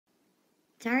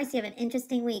Taurus, you have an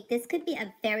interesting week. This could be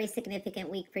a very significant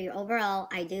week for you overall.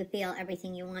 I do feel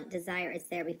everything you want, desire is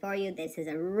there before you. This is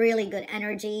a really good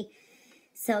energy.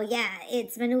 So yeah,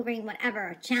 it's maneuvering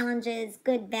whatever, challenges,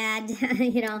 good, bad,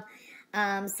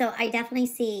 So I definitely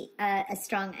see a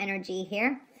strong energy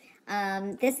here.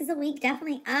 This is a week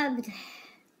definitely of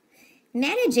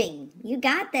managing. You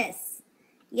got this.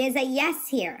 There's a yes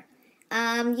here.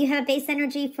 You have a base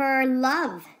energy for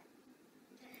love.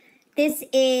 This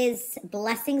is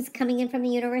blessings coming in from the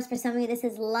universe. For some of you, this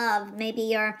is love. Maybe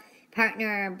your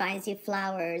partner buys you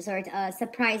flowers or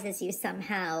surprises you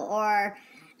somehow. Or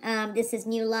this is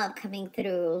new love coming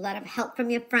through. A lot of help from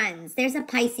your friends. There's a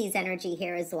Pisces energy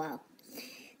here as well.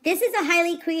 This is a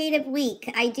highly creative week.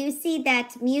 I do see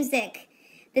that music.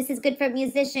 This is good for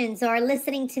musicians or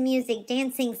listening to music,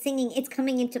 dancing, singing. It's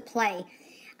coming into play.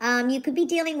 You could be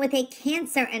dealing with a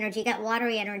Cancer energy. You got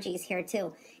watery energies here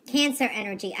too. Cancer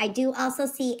energy. I do also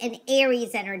see an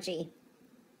Aries energy.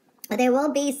 There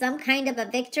will be some kind of a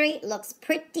victory. It looks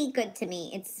pretty good to me.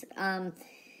 It's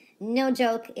no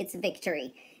joke. It's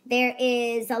victory. There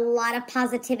is a lot of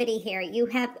positivity here. You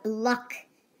have luck.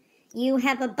 You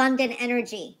have abundant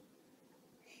energy.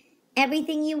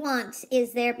 Everything you want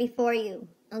is there before you.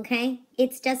 Okay?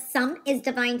 It's just some is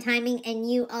divine timing,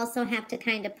 and you also have to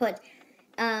kind of put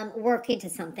work into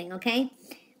something, okay?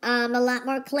 A lot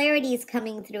more clarity is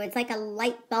coming through. It's like a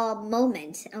light bulb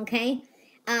moment, okay?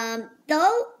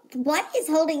 Though, what is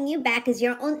holding you back is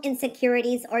your own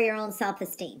insecurities or your own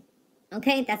self-esteem,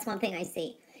 okay? That's one thing I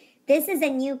see. This is a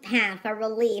new path, a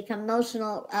relief,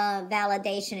 emotional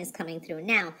validation is coming through.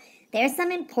 Now, there's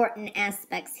some important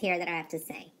aspects here that I have to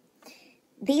say.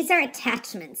 These are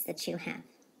attachments that you have.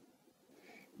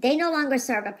 They no longer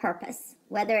serve a purpose,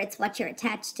 whether it's what you're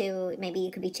attached to. Maybe you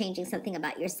could be changing something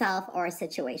about yourself or a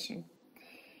situation.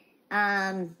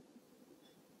 And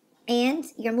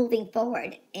you're moving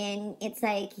forward. And it's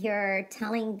like you're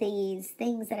telling these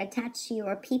things that attach to you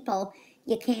or people,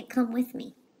 you can't come with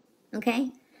me, okay?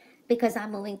 Because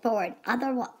I'm moving forward.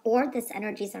 Or this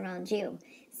energy's around you.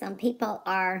 Some people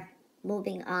are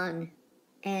moving on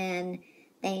and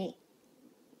they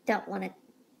don't want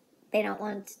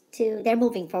to, they're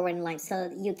moving forward in life,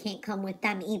 so you can't come with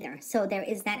them either. So there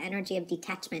is that energy of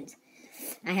detachment,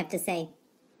 I have to say.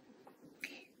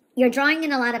 You're drawing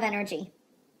in a lot of energy,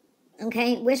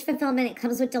 okay? Wish fulfillment, it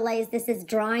comes with delays. This is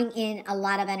drawing in a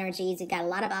lot of energies. You got a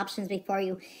lot of options before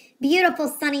you. Beautiful,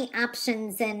 sunny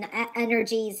options and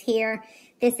energies here.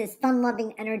 This is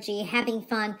fun-loving energy, having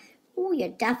fun. Ooh, you're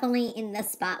definitely in the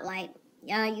spotlight.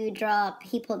 You draw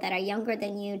people that are younger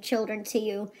than you, children to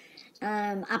you,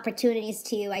 opportunities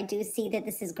to you. I do see that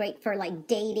this is great for like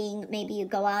dating. Maybe you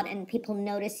go out and people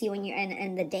notice you and you're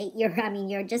in the date.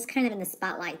 You're just kind of in the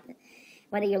spotlight,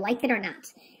 whether you like it or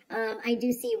not. I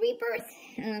do see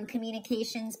rebirth,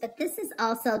 communications, but this is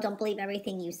also, don't believe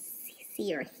everything you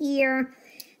see or hear.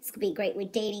 This could be great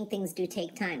with dating. Things do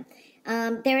take time.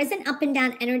 There is an up and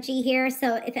down energy here.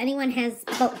 So if anyone has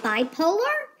bipolar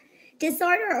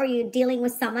disorder or you're dealing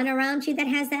with someone around you that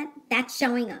has that, that's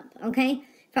showing up, okay?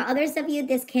 For others of you,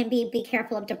 this can be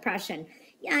careful of depression.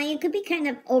 Yeah, you could be kind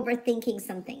of overthinking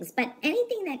some things, but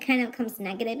anything that kind of comes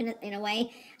negative in a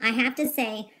way, I have to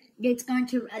say, it's going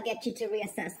to get you to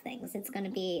reassess things. It's going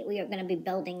to be, we are going to be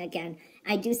building again.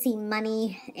 I do see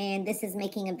money, and this is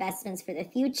making investments for the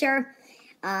future.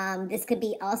 This could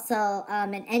be also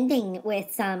an ending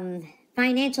with some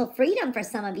financial freedom for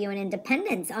some of you, and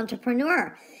independence,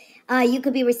 entrepreneur. You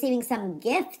could be receiving some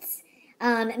gifts.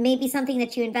 Maybe something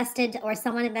that you invested or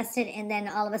someone invested, and then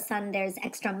all of a sudden there's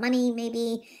extra money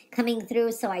maybe coming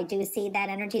through. So I do see that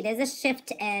energy. There's a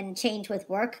shift and change with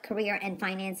work, career, and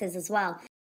finances as well.